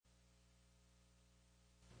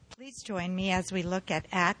Please join me as we look at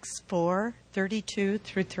Acts 4:32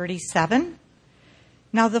 through 37.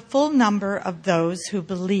 Now the full number of those who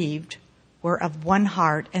believed were of one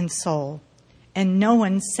heart and soul, and no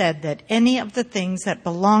one said that any of the things that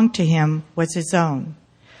belonged to him was his own,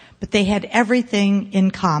 but they had everything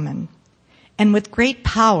in common. And with great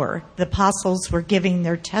power, the apostles were giving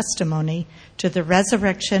their testimony to the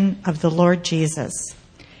resurrection of the Lord Jesus,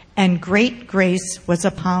 and great grace was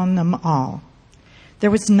upon them all. There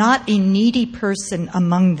was not a needy person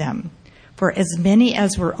among them, for as many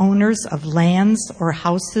as were owners of lands or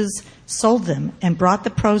houses sold them and brought the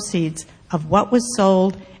proceeds of what was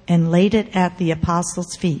sold and laid it at the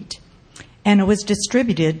apostles' feet. And it was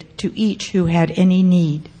distributed to each who had any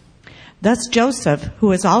need. Thus Joseph, who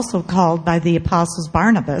was also called by the apostles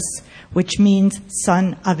Barnabas, which means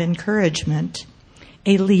son of encouragement,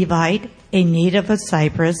 a Levite, a native of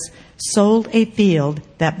Cyprus, sold a field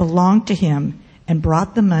that belonged to him and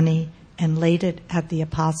brought the money and laid it at the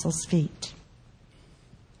apostles' feet.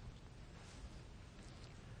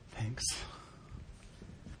 Thanks.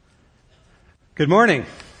 Good morning.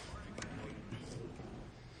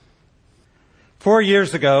 4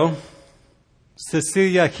 years ago,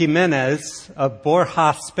 Cecilia Jimenez of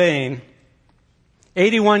Borja, Spain,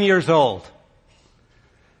 81 years old,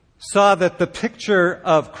 saw that the picture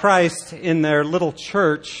of Christ in their little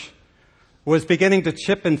church was beginning to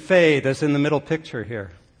chip and fade, as in the middle picture here.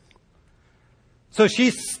 So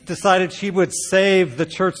she decided she would save the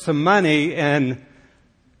church some money and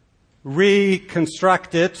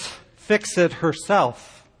reconstruct it, fix it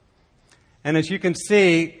herself. And as you can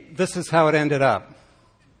see, this is how it ended up.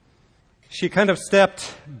 She kind of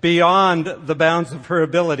stepped beyond the bounds of her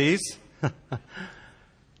abilities.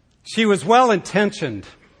 She was well-intentioned,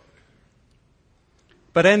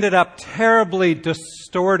 but ended up terribly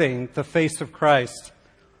distorting the face of Christ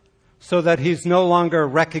so that he's no longer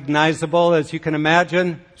recognizable. As you can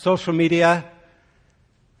imagine, social media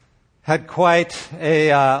had quite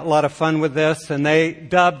a lot of fun with this, and they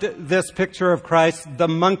dubbed this picture of Christ the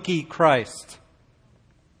Monkey Christ.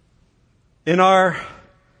 In our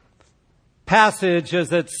passage,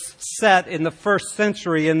 as it's set in the first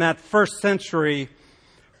century, in that first century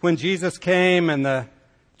when Jesus came and the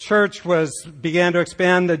church began to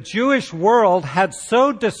expand, the Jewish world had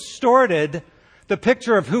so distorted the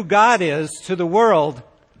picture of who God is to the world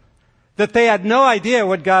that they had no idea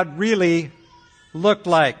what God really looked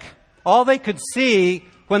like. All they could see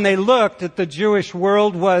when they looked at the Jewish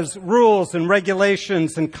world was rules and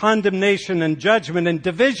regulations and condemnation and judgment and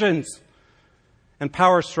divisions and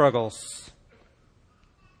power struggles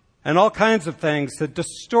and all kinds of things that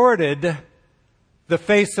distorted the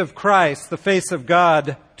face of Christ, the face of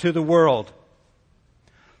God to the world.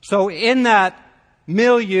 So in that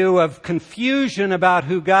milieu of confusion about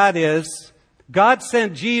who God is, God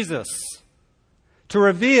sent Jesus to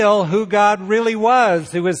reveal who God really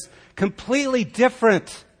was. It was completely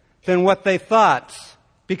different than what they thought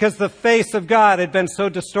because the face of God had been so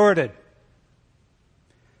distorted.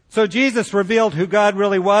 So Jesus revealed who God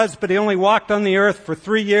really was, but he only walked on the earth for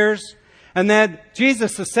 3 years. And then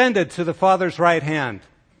Jesus ascended to the Father's right hand.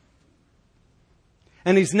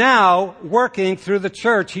 And he's now working through the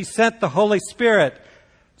church. He sent the Holy Spirit.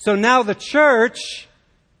 So now the church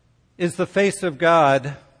is the face of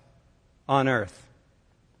God on earth.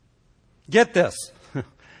 Get this.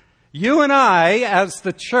 You and I, as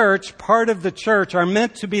the church, part of the church, are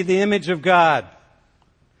meant to be the image of God.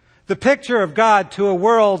 The picture of God to a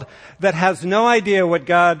world that has no idea what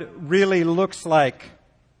God really looks like.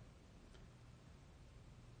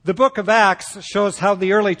 The book of Acts shows how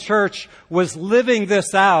the early church was living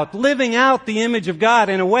this out, living out the image of God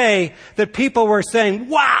in a way that people were saying,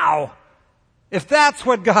 wow, if that's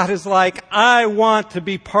what God is like, I want to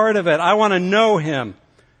be part of it. I want to know him.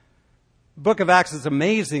 The book of Acts is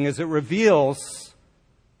amazing as it reveals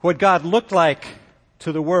what God looked like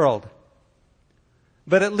to the world.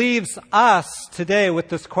 But it leaves us today with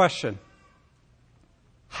this question.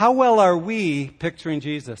 How well are we picturing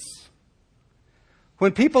Jesus?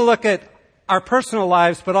 When people look at our personal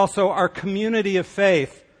lives, but also our community of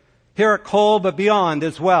faith, here at Cole, but beyond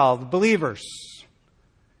as well, the believers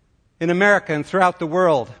in America and throughout the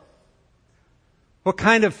world, what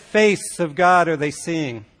kind of face of God are they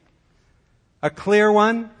seeing? A clear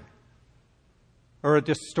one or a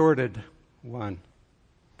distorted one?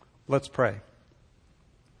 Let's pray.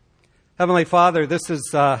 Heavenly Father, this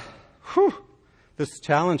is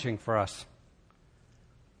challenging for us.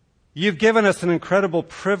 You've given us an incredible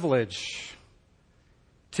privilege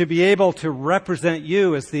to be able to represent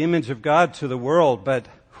you as the image of God to the world, but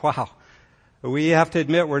wow, we have to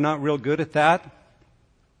admit we're not real good at that.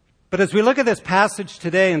 But as we look at this passage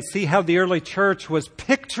today and see how the early church was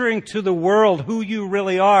picturing to the world who you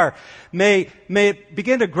really are, may it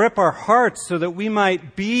begin to grip our hearts so that we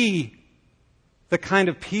might be the kind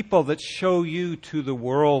of people that show you to the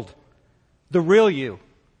world, the real you,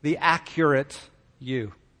 the accurate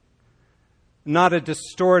you, not a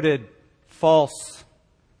distorted, false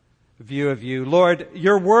view of you. Lord,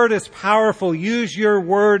 your word is powerful. Use your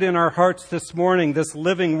word in our hearts this morning, this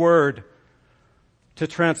living word, to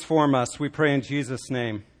transform us. We pray in Jesus'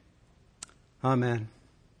 name. Amen.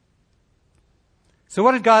 So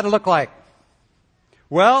what did God look like?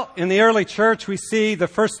 Well, in the early church, we see the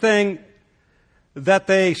first thing that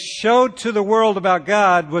they showed to the world about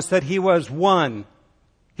God was that he was one.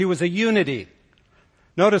 He was a unity.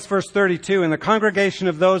 Notice verse 32, and the congregation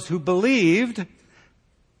of those who believed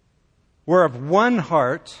were of one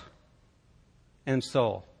heart and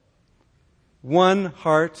soul. One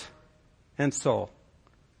heart and soul.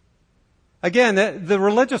 Again, the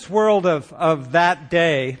religious world of that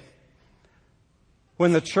day,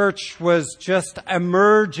 when the church was just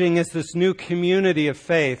emerging as this new community of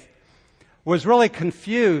faith, was really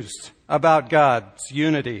confused about God's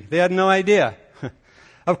unity. They had no idea.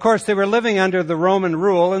 Of course, they were living under the Roman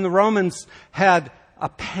rule, and the Romans had a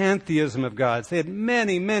pantheism of gods. They had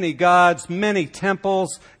many, many gods, many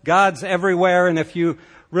temples, gods everywhere, and if you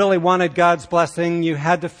really wanted God's blessing, you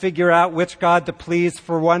had to figure out which God to please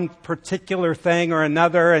for one particular thing or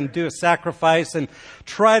another and do a sacrifice and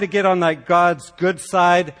try to get on that God's good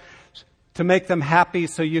side to make them happy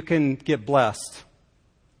so you can get blessed.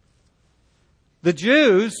 The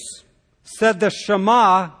Jews said the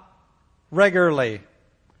Shema regularly.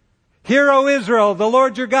 Hear, O Israel, the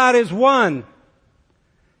Lord your God is one.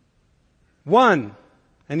 One.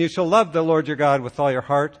 And you shall love the Lord your God with all your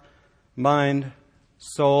heart, mind,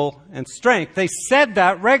 soul, and strength. They said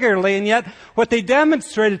that regularly, and yet what they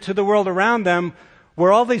demonstrated to the world around them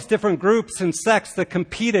were all these different groups and sects that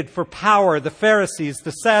competed for power. The Pharisees, the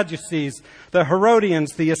Sadducees, the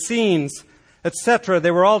Herodians, the Essenes, etc. They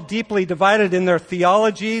were all deeply divided in their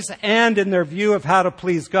theologies and in their view of how to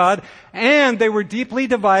please God, and they were deeply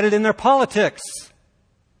divided in their politics.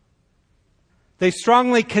 They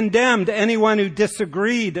strongly condemned anyone who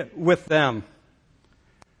disagreed with them.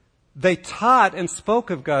 They taught and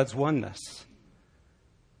spoke of God's oneness.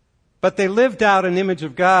 But they lived out an image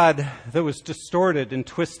of God that was distorted and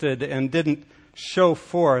twisted and didn't show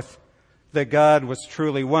forth that God was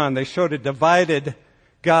truly one. They showed a divided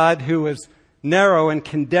God who was narrow and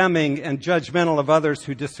condemning and judgmental of others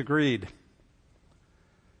who disagreed.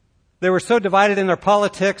 They were so divided in their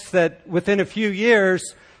politics that within a few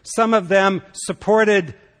years, some of them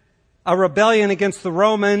supported a rebellion against the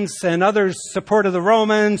Romans, and others supported the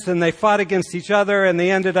Romans, and they fought against each other, and they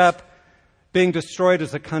ended up being destroyed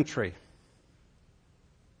as a country.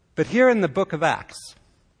 But here in the book of Acts,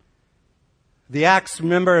 the Acts,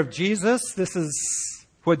 remember, of Jesus, this is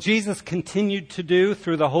what Jesus continued to do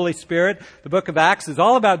through the Holy Spirit. The book of Acts is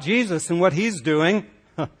all about Jesus and what he's doing.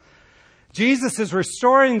 Jesus is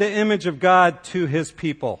restoring the image of God to his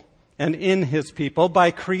people and in his people by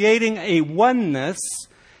creating a oneness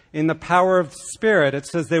in the power of the Spirit. It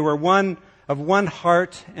says they were one of one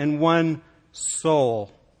heart and one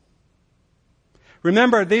soul.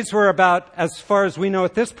 Remember, these were about, as far as we know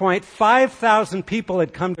at this point, 5,000 people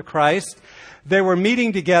had come to Christ. They were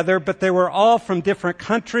meeting together, but they were all from different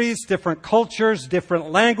countries, different cultures,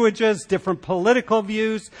 different languages, different political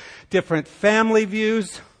views, different family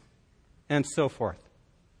views, and so forth.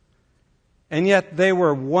 And yet they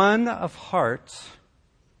were one of heart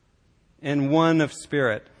and one of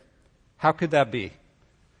spirit. How could that be?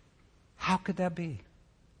 How could that be?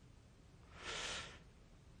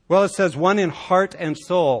 Well, it says one in heart and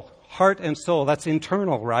soul. Heart and soul, that's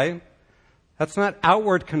internal, right? That's not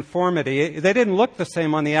outward conformity. They didn't look the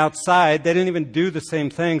same on the outside. They didn't even do the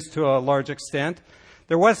same things to a large extent.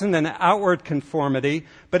 There wasn't an outward conformity,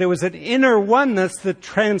 but it was an inner oneness that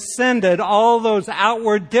transcended all those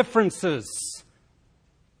outward differences.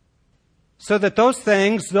 So that those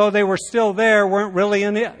things, though they were still there, weren't really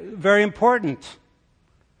very important.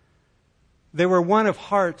 They were one of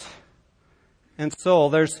heart and soul.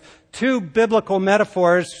 There's two biblical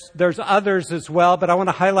metaphors. There's others as well, but I want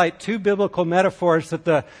to highlight two biblical metaphors that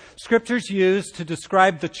the Scriptures use to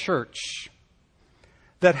describe the church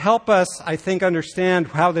that help us, I think, understand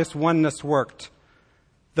how this oneness worked.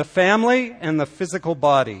 The family and the physical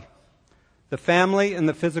body. The family and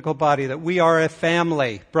the physical body, that we are a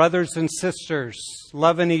family, brothers and sisters,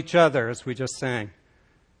 loving each other, as we just sang.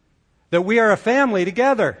 That we are a family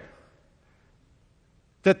together.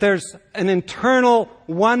 That there's an internal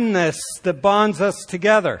oneness that bonds us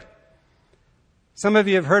together. Some of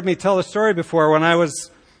you have heard me tell the story before. When I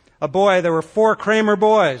was a boy, there were 4 Kramer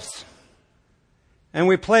boys. And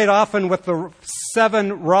we played often with the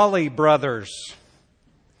 7 Raleigh brothers.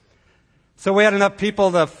 So we had enough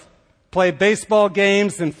people to play baseball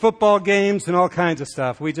games and football games and all kinds of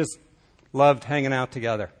stuff. We just loved hanging out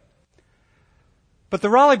together. But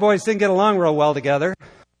the Raleigh boys didn't get along real well together.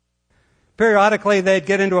 Periodically, they'd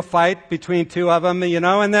get into a fight between 2 of them,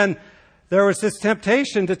 and then there was this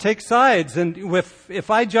temptation to take sides. And if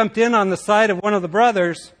I jumped in on the side of one of the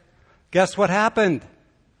brothers, guess what happened?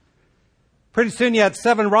 Pretty soon you had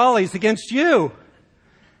 7 Raleighs against you.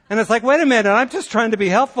 And it's like, wait a minute, I'm just trying to be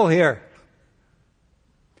helpful here.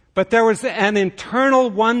 But there was an internal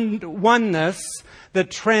oneness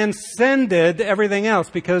that transcended everything else,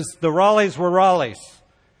 because the Raleighs were Raleighs.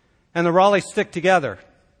 And the Raleighs stick together.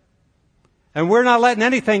 And we're not letting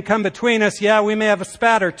anything come between us. Yeah, we may have a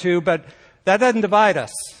spat or 2, but that doesn't divide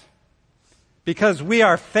us. Because we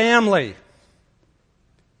are family.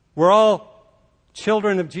 We're all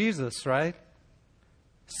children of Jesus, right?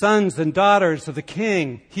 Sons and daughters of the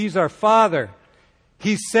King. He's our Father.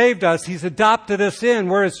 He's saved us. He's adopted us in.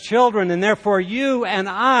 We're His children. And therefore you and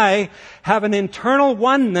I have an internal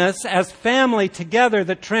oneness as family together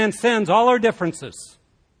that transcends all our differences.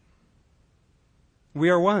 We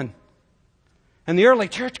are one. And the early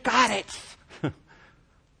church got it.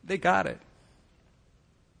 They got it.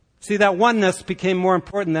 See, that oneness became more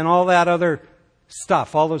important than all that other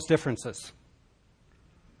stuff, all those differences.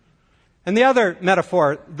 And the other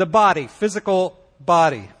metaphor, the body, physical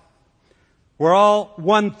body. We're all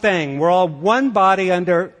one thing. We're all one body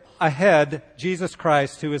under a head, Jesus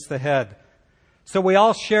Christ, who is the head. So we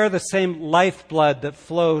all share the same lifeblood that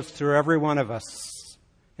flows through every one of us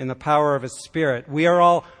in the power of His Spirit. We are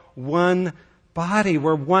all one body.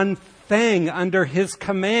 We're one thing under His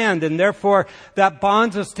command, and therefore that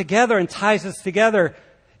bonds us together and ties us together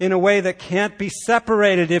in a way that can't be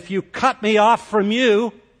separated. If you cut me off from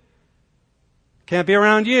you, can't be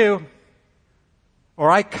around you, or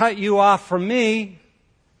I cut you off from me,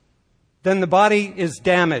 then the body is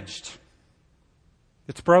damaged.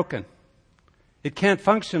 It's broken. It can't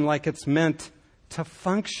function like it's meant to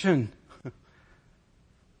function.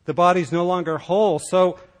 The body's no longer whole.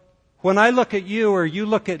 So when I look at you or you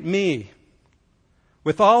look at me,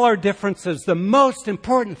 with all our differences, the most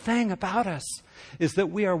important thing about us is that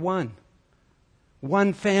we are one.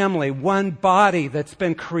 One family, one body that's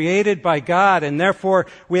been created by God, and therefore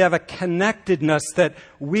we have a connectedness that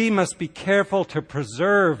we must be careful to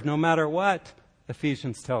preserve no matter what,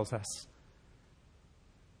 Ephesians tells us.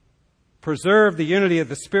 Preserve the unity of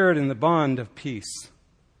the Spirit in the bond of peace,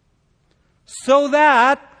 so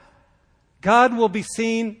that God will be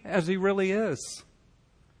seen as He really is,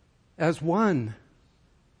 as one.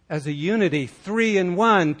 As a unity, 3 in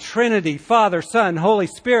 1, Trinity, Father, Son, Holy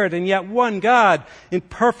Spirit, and yet one God in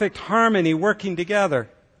perfect harmony working together.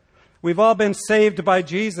 We've all been saved by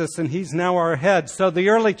Jesus, and He's now our head. So the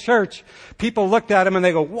early church, people looked at Him and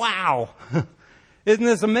they go, wow, isn't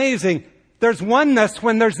this amazing? There's oneness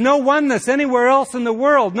when there's no oneness anywhere else in the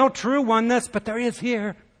world. No true oneness, but there is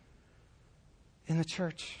here in the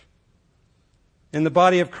church. In the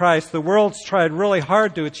body of Christ, the world's tried really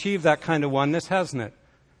hard to achieve that kind of oneness, hasn't it?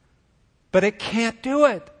 But it can't do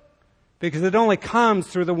it, because it only comes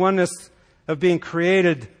through the oneness of being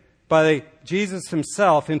created by Jesus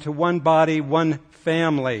Himself into one body, one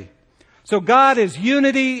family. So God is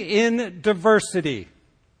unity in diversity.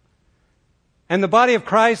 And the body of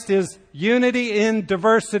Christ is unity in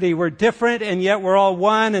diversity. We're different and yet we're all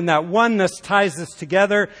one, and that oneness ties us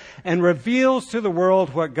together and reveals to the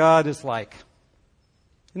world what God is like.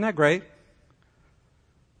 Isn't that great?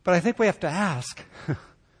 But I think we have to ask,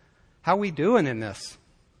 how are we doing in this?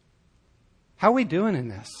 How are we doing in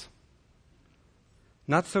this?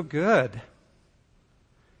 Not so good.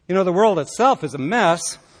 You know, the world itself is a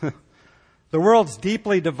mess. The world's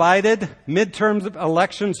deeply divided. Midterm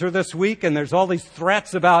elections are this week, and there's all these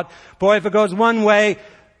threats about, boy, if it goes one way,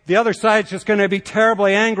 the other side's just going to be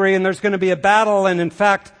terribly angry, and there's going to be a battle. And in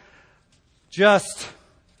fact, just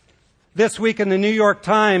this week in the New York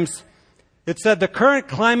Times, it said the current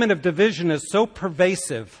climate of division is so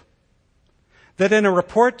pervasive that in a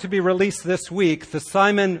report to be released this week, the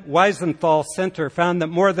Simon Wiesenthal Center found that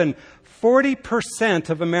more than 40%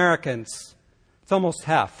 of Americans, it's almost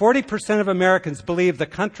half, 40% of Americans believe the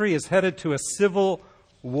country is headed to a civil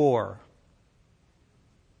war.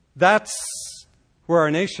 That's where our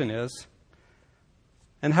nation is.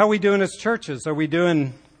 And how are we doing as churches? Are we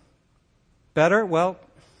doing better? Well,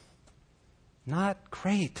 not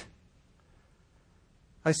great.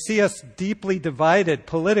 I see us deeply divided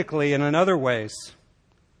politically and in other ways.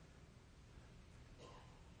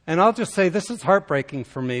 And I'll just say this is heartbreaking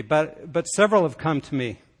for me, but several have come to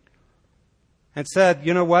me and said,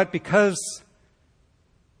 you know what, because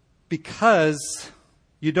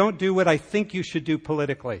you don't do what I think you should do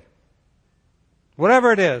politically.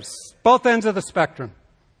 Whatever it is, both ends of the spectrum,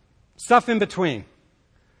 stuff in between.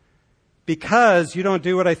 Because you don't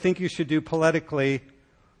do what I think you should do politically,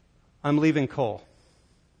 I'm leaving Cole.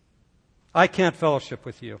 I can't fellowship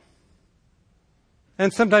with you.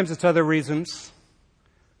 And sometimes it's other reasons.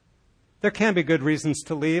 There can be good reasons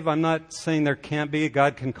to leave. I'm not saying there can't be.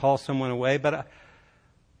 God can call someone away. But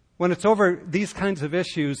when it's over these kinds of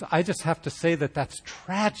issues, I just have to say that that's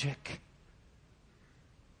tragic.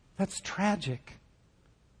 That's tragic.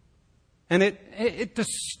 And it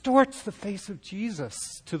distorts the face of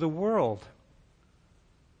Jesus to the world.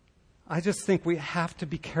 I just think we have to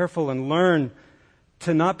be careful and learn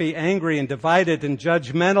to not be angry and divided and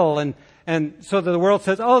judgmental and so that the world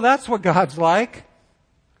says, oh, that's what God's like.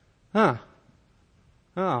 Huh.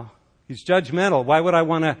 Oh, he's judgmental. Why would I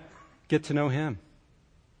want to get to know him?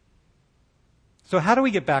 So how do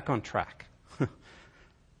we get back on track?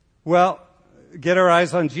 Well, get our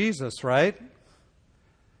eyes on Jesus, right?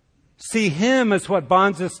 See him as what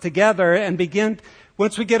bonds us together and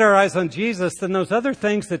once we get our eyes on Jesus, then those other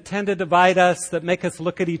things that tend to divide us, that make us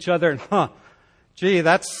look at each other and,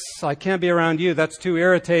 I can't be around you. That's too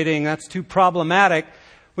irritating. That's too problematic.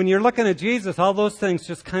 When you're looking at Jesus, all those things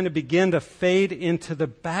just kind of begin to fade into the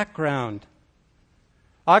background.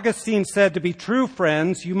 Augustine said, to be true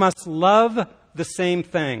friends, you must love the same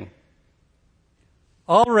thing.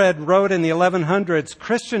 Allred wrote in the 1100s,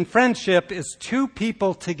 Christian friendship is two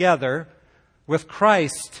people together with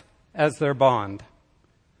Christ as their bond.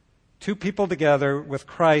 Two people together with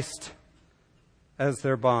Christ as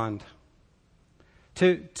their bond.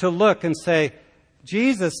 To look and say,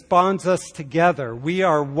 Jesus bonds us together. We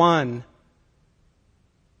are one.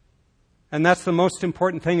 And that's the most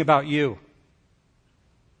important thing about you.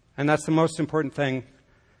 And that's the most important thing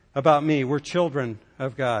about me. We're children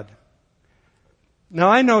of God. Now,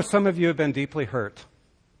 I know some of you have been deeply hurt.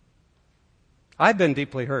 I've been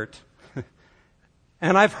deeply hurt.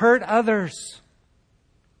 And I've hurt others.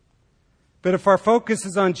 But if our focus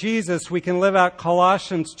is on Jesus, we can live out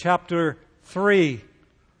Colossians chapter 3,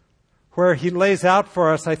 where he lays out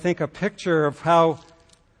for us, I think, a picture of how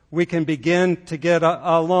we can begin to get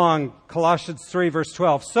along. Colossians 3, verse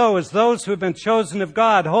 12. So, as those who have been chosen of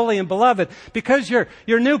God, holy and beloved, because you're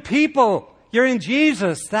new people, you're in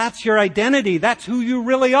Jesus, that's your identity, that's who you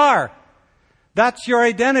really are. That's your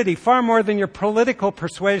identity, far more than your political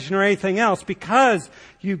persuasion or anything else, because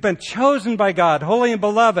you've been chosen by God, holy and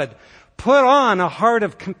beloved. Put on a heart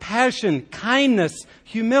of compassion, kindness,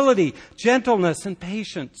 humility, gentleness, and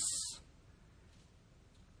patience.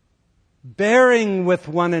 Bearing with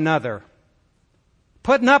one another.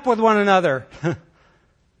 Putting up with one another.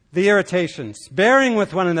 The irritations. Bearing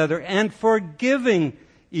with one another and forgiving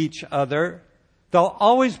each other. There'll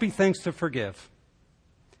always be things to forgive.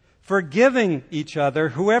 Forgiving each other.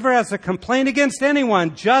 Whoever has a complaint against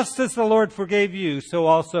anyone, just as the Lord forgave you, so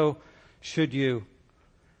also should you.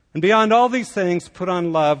 And beyond all these things, put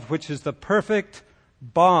on love, which is the perfect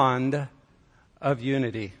bond of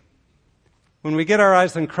unity. When we get our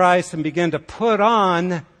eyes on Christ and begin to put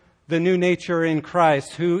on the new nature in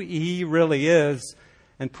Christ, who he really is,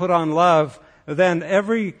 and put on love, then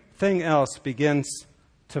everything else begins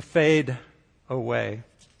to fade away.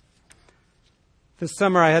 This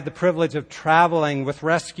summer I had the privilege of traveling with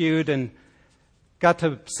Rescued and got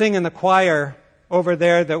to sing in the choir over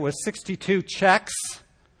there that was 62 Czechs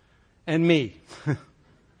and me.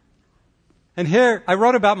 And here I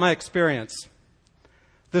wrote about my experience.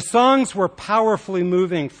 The songs were powerfully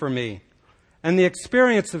moving for me, and the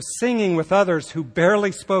experience of singing with others who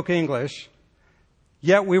barely spoke English,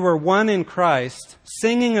 yet we were one in Christ,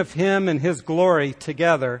 singing of him and his glory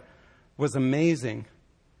together, was amazing.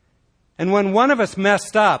 And when one of us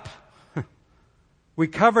messed up, we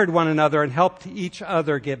covered one another and helped each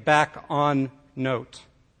other get back on note.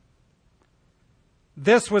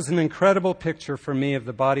 This was an incredible picture for me of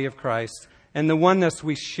the body of Christ and the oneness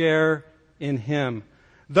we share in him.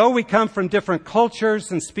 Though we come from different cultures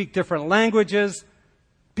and speak different languages,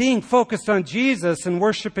 being focused on Jesus and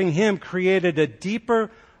worshiping him created a deeper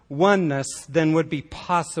oneness than would be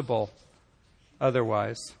possible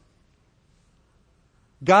otherwise.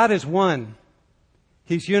 God is one.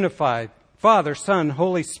 He's unified. Father, Son,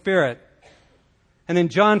 Holy Spirit. And in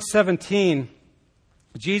John 17,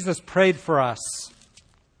 Jesus prayed for us.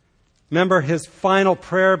 Remember his final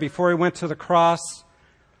prayer before he went to the cross?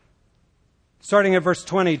 Starting at verse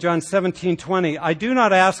 20, John 17:20. I do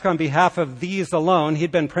not ask on behalf of these alone.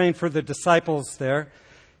 He'd been praying for the disciples there.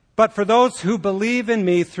 but for those who believe in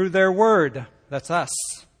me through their word, that's us,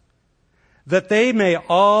 that they may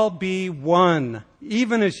all be one,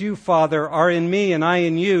 even as you, Father, are in me and I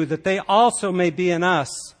in you, that they also may be in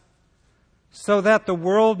us, so that the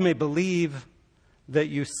world may believe that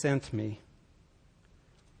you sent me.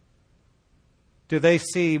 Do they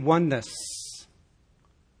see oneness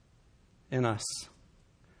in us?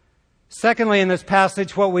 Secondly, in this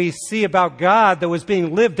passage, what we see about God that was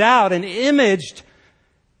being lived out and imaged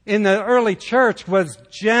in the early church was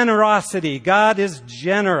generosity. God is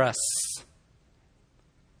generous.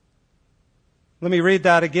 Let me read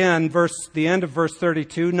that again, the end of verse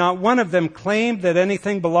 32. Not one of them claimed that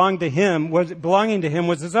anything belonging to him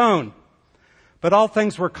was his own, but all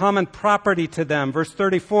things were common property to them. Verse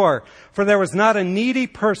 34, for there was not a needy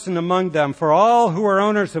person among them, for all who were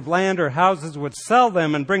owners of land or houses would sell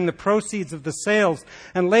them and bring the proceeds of the sales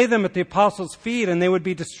and lay them at the apostles' feet, and they would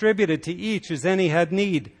be distributed to each as any had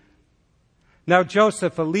need. Now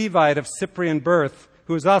Joseph, a Levite of Cyprian birth,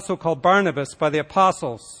 who was also called Barnabas by the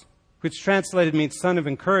apostles, which translated means son of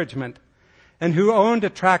encouragement, and who owned a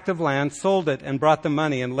tract of land, sold it and brought the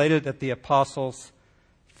money and laid it at the apostles'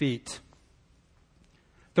 feet.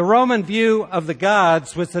 The Roman view of the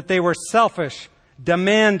gods was that they were selfish,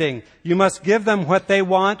 demanding. You must give them what they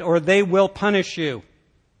want or they will punish you.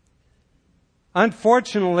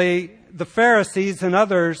 Unfortunately, the Pharisees and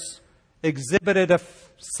others exhibited a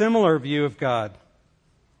similar view of God.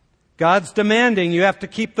 God's demanding. You have to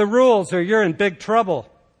keep the rules or you're in big trouble.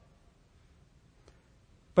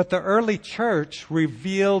 But the early church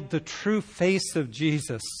revealed the true face of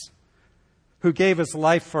Jesus, who gave his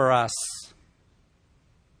life for us,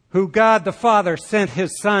 who God the Father sent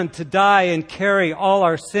his Son to die and carry all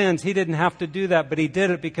our sins. He didn't have to do that, but he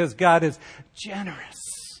did it because God is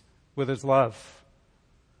generous with his love.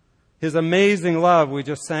 His amazing love we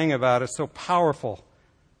just sang about is so powerful.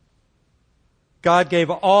 God gave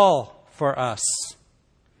all for us.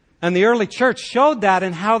 And the early church showed that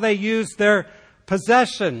in how they used their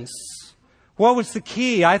possessions. What was the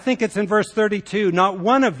key? I think it's in verse 32. Not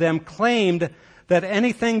one of them claimed that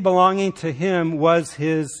anything belonging to him was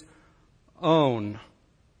his own,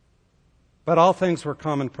 but all things were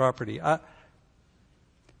common property.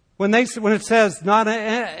 When it says not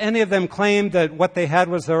any of them claimed that what they had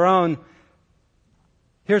was their own,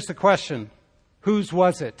 here's the question. Whose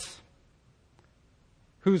was it?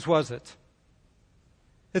 Whose was it?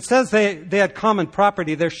 It says they had common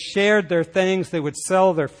property. They shared their things. They would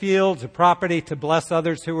sell their fields or property to bless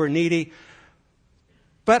others who were needy.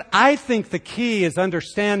 But I think the key is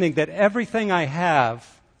understanding that everything I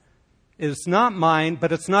have is not mine,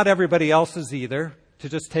 but it's not everybody else's either, to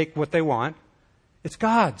just take what they want. It's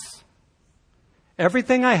God's.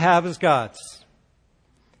 Everything I have is God's.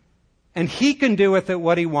 And he can do with it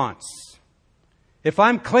what he wants. If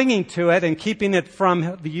I'm clinging to it and keeping it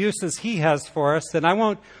from the uses he has for us, then I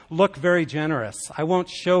won't look very generous. I won't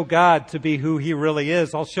show God to be who he really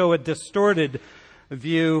is. I'll show a distorted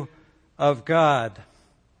view of God.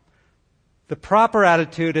 The proper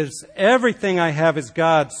attitude is everything I have is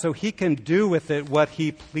God's, so he can do with it what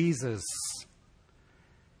he pleases.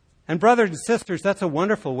 And brothers and sisters, that's a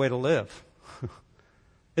wonderful way to live.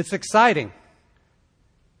 It's exciting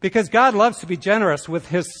because God loves to be generous with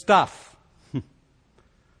his stuff.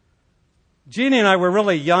 Jeannie and I were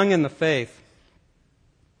really young in the faith.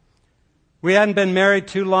 We hadn't been married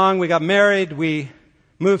too long. We got married. We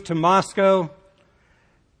moved to Moscow.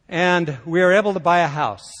 And we were able to buy a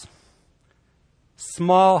house.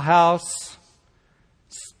 Small house.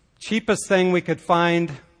 Cheapest thing we could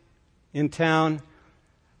find in town.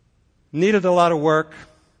 Needed a lot of work.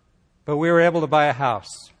 But we were able to buy a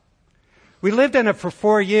house. We lived in it for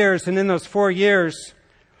 4 years. And in those 4 years,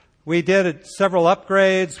 we did several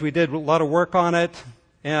upgrades. We did a lot of work on it.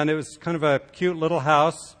 And it was kind of a cute little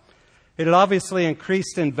house. It had obviously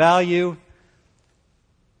increased in value.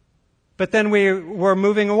 But then we were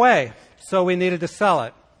moving away, so we needed to sell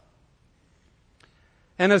it.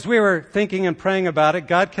 And as we were thinking and praying about it,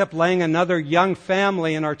 God kept laying another young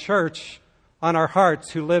family in our church on our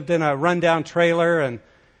hearts who lived in a rundown trailer, and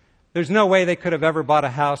there's no way they could have ever bought a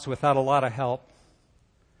house without a lot of help.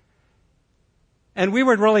 And we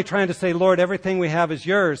were really trying to say, Lord, everything we have is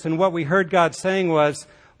yours. And what we heard God saying was,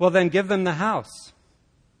 well, then give them the house.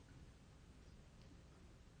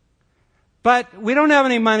 But we don't have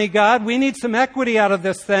any money, God. We need some equity out of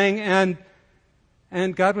this thing. And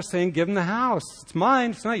God was saying, give them the house. It's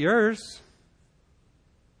mine. It's not yours.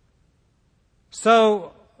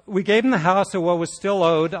 So we gave them the house of what was still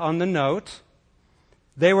owed on the note.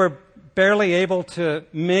 They were barely able to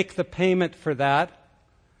make the payment for that.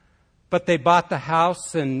 But they bought the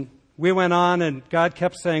house, and we went on, and God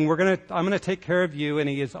kept saying, I'm going to take care of you, and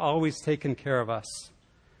He has always taken care of us.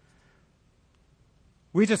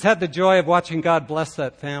 We just had the joy of watching God bless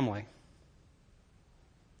that family.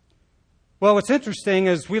 Well, what's interesting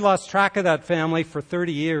is we lost track of that family for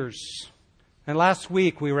 30 years. And last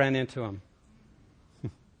week we ran into them.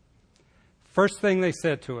 First thing they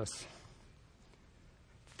said to us,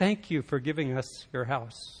 "Thank you for giving us your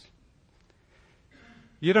house."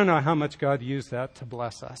 You don't know how much God used that to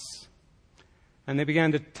bless us. And they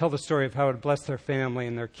began to tell the story of how it blessed their family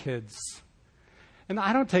and their kids. And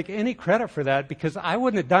I don't take any credit for that because I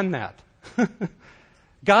wouldn't have done that.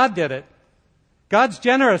 God did it. God's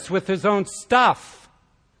generous with His own stuff.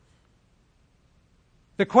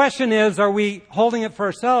 The question is, are we holding it for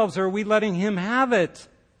ourselves, or are we letting Him have it?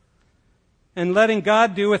 And letting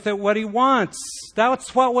God do with it what He wants.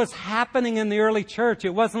 That's what was happening in the early church.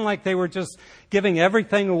 It wasn't like they were just giving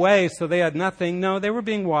everything away so they had nothing. No, they were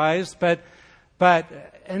being wise, but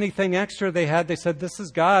anything extra they had, they said, this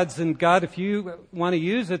is God's, and God, if you want to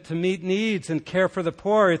use it to meet needs and care for the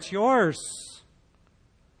poor, it's yours.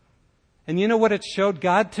 And you know what it showed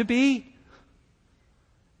God to be?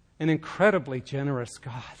 An incredibly generous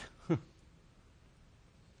God.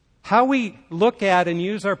 How we look at and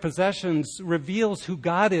use our possessions reveals who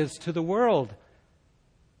God is to the world.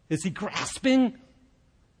 Is He grasping?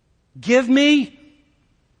 Give me?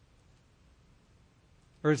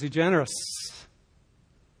 Or is He generous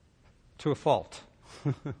to a fault?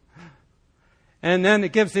 And then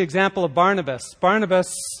it gives the example of Barnabas.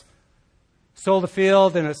 Barnabas sold a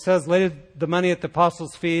field, and it says laid the money at the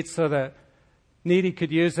apostles' feet so that needy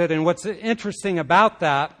could use it. And what's interesting about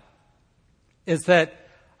that is that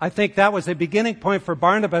I think that was a beginning point for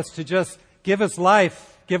Barnabas to just give his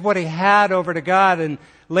life, give what he had over to God. And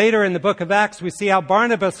later in the book of Acts, we see how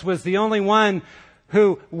Barnabas was the only one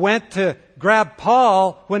who went to grab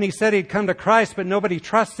Paul when he said he'd come to Christ, but nobody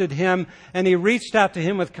trusted him. And he reached out to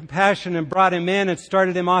him with compassion and brought him in and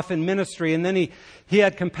started him off in ministry. And then he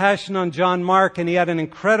had compassion on John Mark, and he had an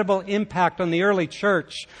incredible impact on the early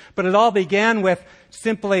church. But it all began with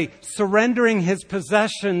simply surrendering his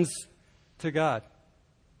possessions to God.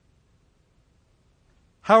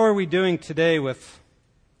 How are we doing today with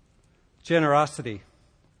generosity?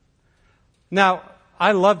 Now,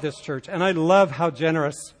 I love this church, and I love how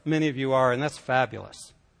generous many of you are, and that's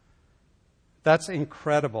fabulous. That's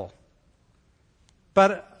incredible.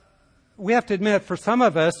 But we have to admit, for some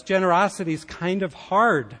of us, generosity is kind of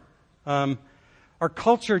hard. Our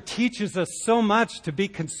culture teaches us so much to be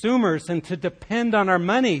consumers and to depend on our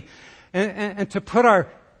money and to put our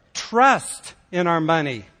trust in our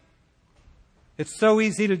money. It's so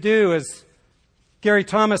easy to do. As Gary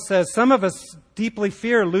Thomas says, some of us deeply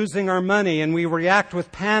fear losing our money, and we react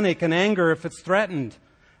with panic and anger if it's threatened.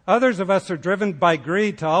 Others of us are driven by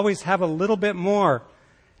greed to always have a little bit more,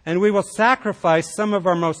 and we will sacrifice some of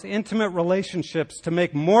our most intimate relationships to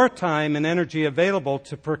make more time and energy available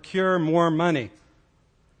to procure more money.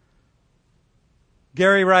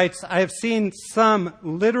 Gary writes, I have seen some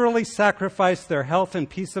literally sacrifice their health and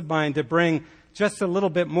peace of mind to bring just a little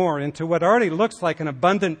bit more into what already looks like an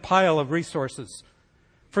abundant pile of resources.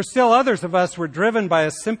 For still others of us were driven by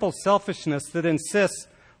a simple selfishness that insists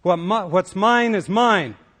what's mine is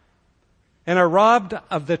mine, and are robbed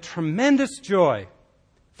of the tremendous joy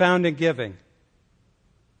found in giving.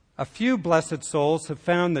 A few blessed souls have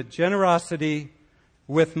found that generosity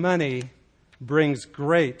with money brings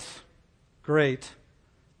great, great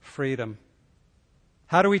freedom.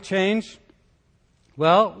 How do we change?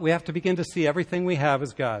 Well, we have to begin to see everything we have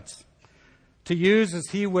as God's, to use as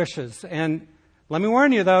He wishes. And let me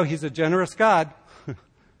warn you, though, He's a generous God.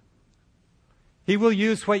 He will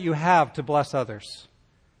use what you have to bless others.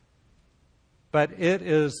 But it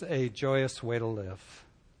is a joyous way to live.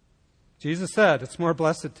 Jesus said it's more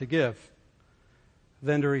blessed to give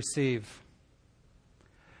than to receive.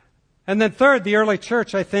 And then third, the early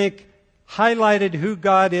church, I think, highlighted who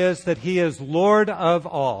God is, that He is Lord of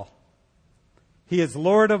all. He is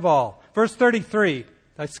Lord of all. Verse 33,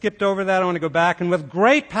 I skipped over that. I want to go back. And with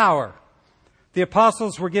great power, the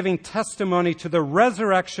apostles were giving testimony to the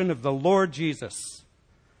resurrection of the Lord Jesus.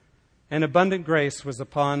 And abundant grace was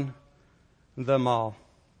upon them all.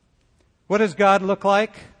 What does God look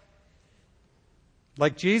like?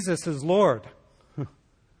 Like Jesus is Lord.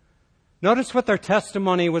 Notice what their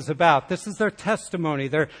testimony was about. This is their testimony.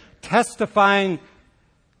 They're testifying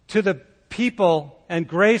to the people, and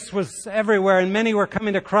grace was everywhere, and many were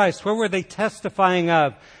coming to Christ. What were they testifying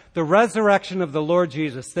of? The resurrection of the Lord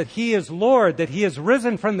Jesus, that He is Lord, that He is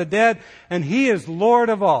risen from the dead, and He is Lord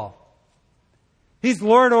of all. He's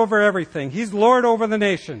Lord over everything. He's Lord over the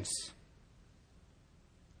nations.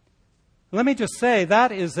 Let me just say,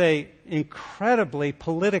 that is an incredibly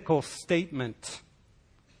political statement.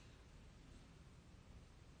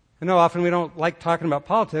 I know often we don't like talking about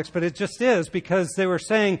politics, but it just is, because they were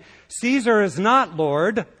saying Caesar is not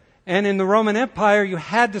Lord, and in the Roman Empire you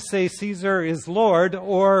had to say Caesar is Lord,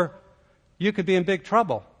 or you could be in big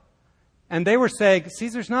trouble. And they were saying,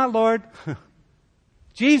 Caesar's not Lord,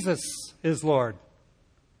 Jesus is Lord.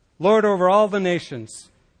 Lord over all the nations.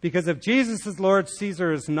 Because if Jesus is Lord,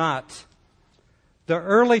 Caesar is not. The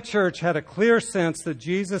early church had a clear sense that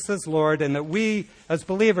Jesus is Lord and that we, as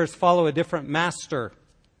believers, follow a different master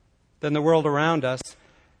than the world around us.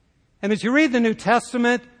 And as you read the New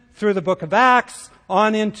Testament through the book of Acts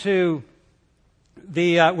on into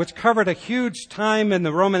which covered a huge time in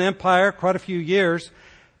the Roman Empire, quite a few years,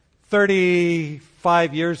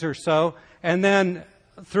 35 years or so, and then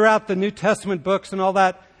throughout the New Testament books and all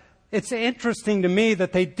that, it's interesting to me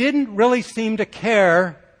that they didn't really seem to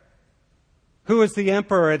care who was the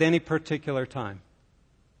emperor at any particular time.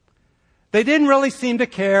 They didn't really seem to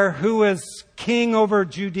care who was king over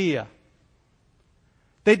Judea.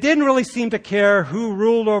 They didn't really seem to care who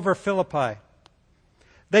ruled over Philippi.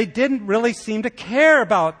 They didn't really seem to care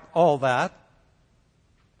about all that.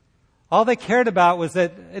 All they cared about was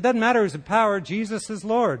that it doesn't matter who's in power, Jesus is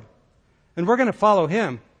Lord. And we're going to follow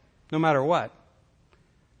him no matter what.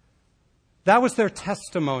 That was their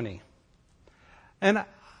testimony. And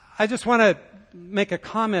I just want to make a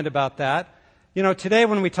comment about that. You know, today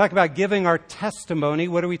when we talk about giving our testimony,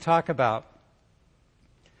 what do we talk about?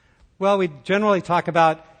 Well, we generally talk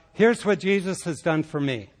about, here's what Jesus has done for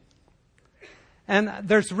me. And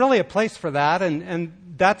there's really a place for that, and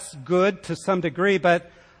that's good to some degree, but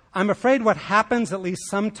I'm afraid what happens, at least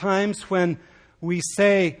sometimes, when we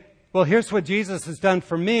say, well, here's what Jesus has done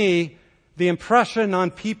for me, the impression on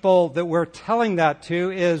people that we're telling that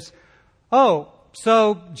to is, oh,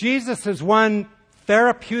 so Jesus is one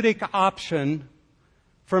therapeutic option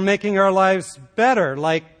for making our lives better,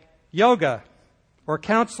 like yoga or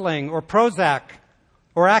counseling or Prozac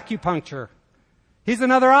or acupuncture. He's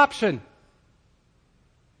another option.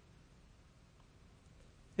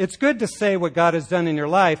 It's good to say what God has done in your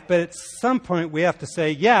life, but at some point we have to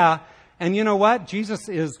say, yeah, and you know what? Jesus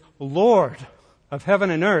is Lord of heaven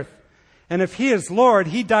and earth. And if he is Lord,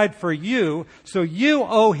 he died for you, so you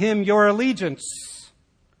owe him your allegiance.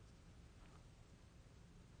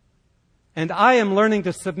 And I am learning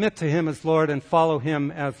to submit to him as Lord and follow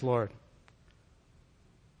him as Lord.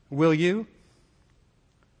 Will you?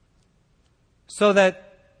 So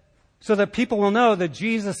that people will know that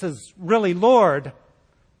Jesus is really Lord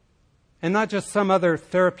and not just some other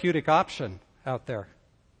therapeutic option out there.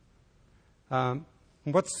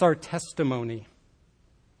 What's our testimony?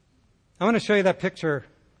 I want to show you that picture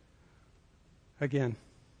again.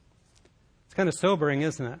 It's kind of sobering,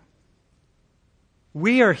 isn't it?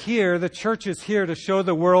 We are here, the church is here to show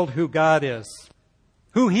the world who God is,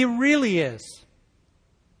 who he really is.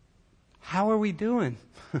 How are we doing?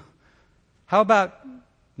 How about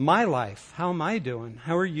my life? How am I doing?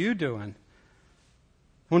 How are you doing?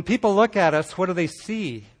 When people look at us, what do they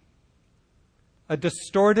see? A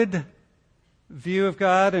distorted view of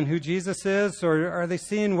God and who Jesus is, or are they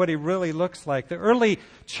seeing what he really looks like? The early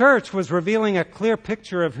church was revealing a clear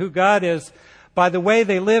picture of who God is by the way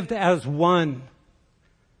they lived as one,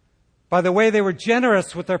 by the way they were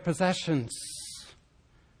generous with their possessions,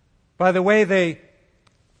 by the way they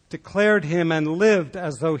declared him and lived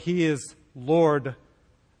as though he is Lord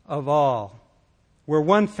of all. We're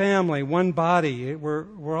one family, one body.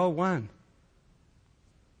 We're all one.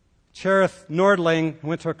 Cherith Nordling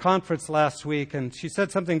went to a conference last week, and she said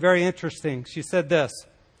something very interesting. She said this: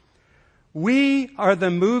 we are the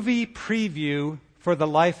movie preview for the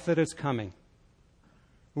life that is coming.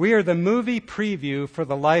 We are the movie preview for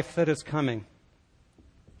the life that is coming.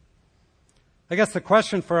 I guess the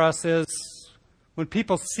question for us is, when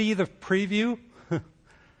people see the preview,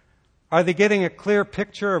 are they getting a clear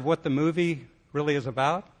picture of what the movie really is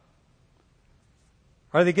about?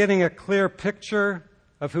 Are they getting a clear picture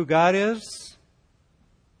of who God is?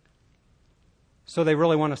 So they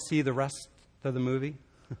really want to see the rest of the movie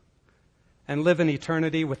and live in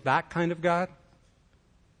eternity with that kind of God?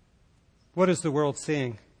 What is the world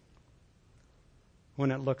seeing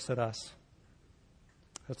when it looks at us?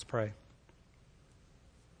 Let's pray.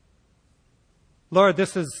 Lord,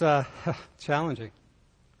 this is challenging.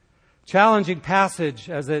 Challenging passage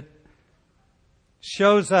as it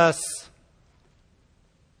shows us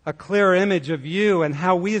a clear image of you and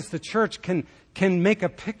how we as the church can make a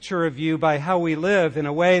picture of you by how we live in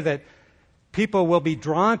a way that people will be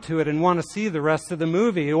drawn to it and want to see the rest of the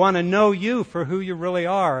movie, who want to know you for who you really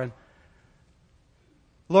are. And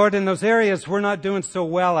Lord, in those areas we're not doing so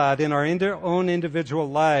well at in our own individual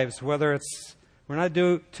lives, whether it's we're not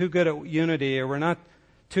too good at unity, or we're not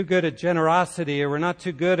too good at generosity, or we're not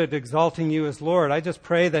too good at exalting you as Lord, I just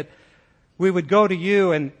pray that we would go to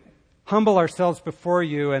you and humble ourselves before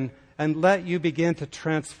you and let you begin to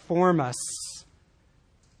transform us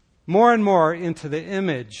more and more into the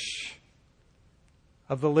image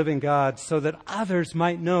of the living God, so that others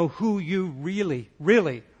might know who you really,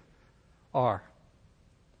 really are.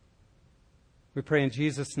 We pray in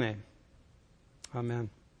Jesus' name. Amen.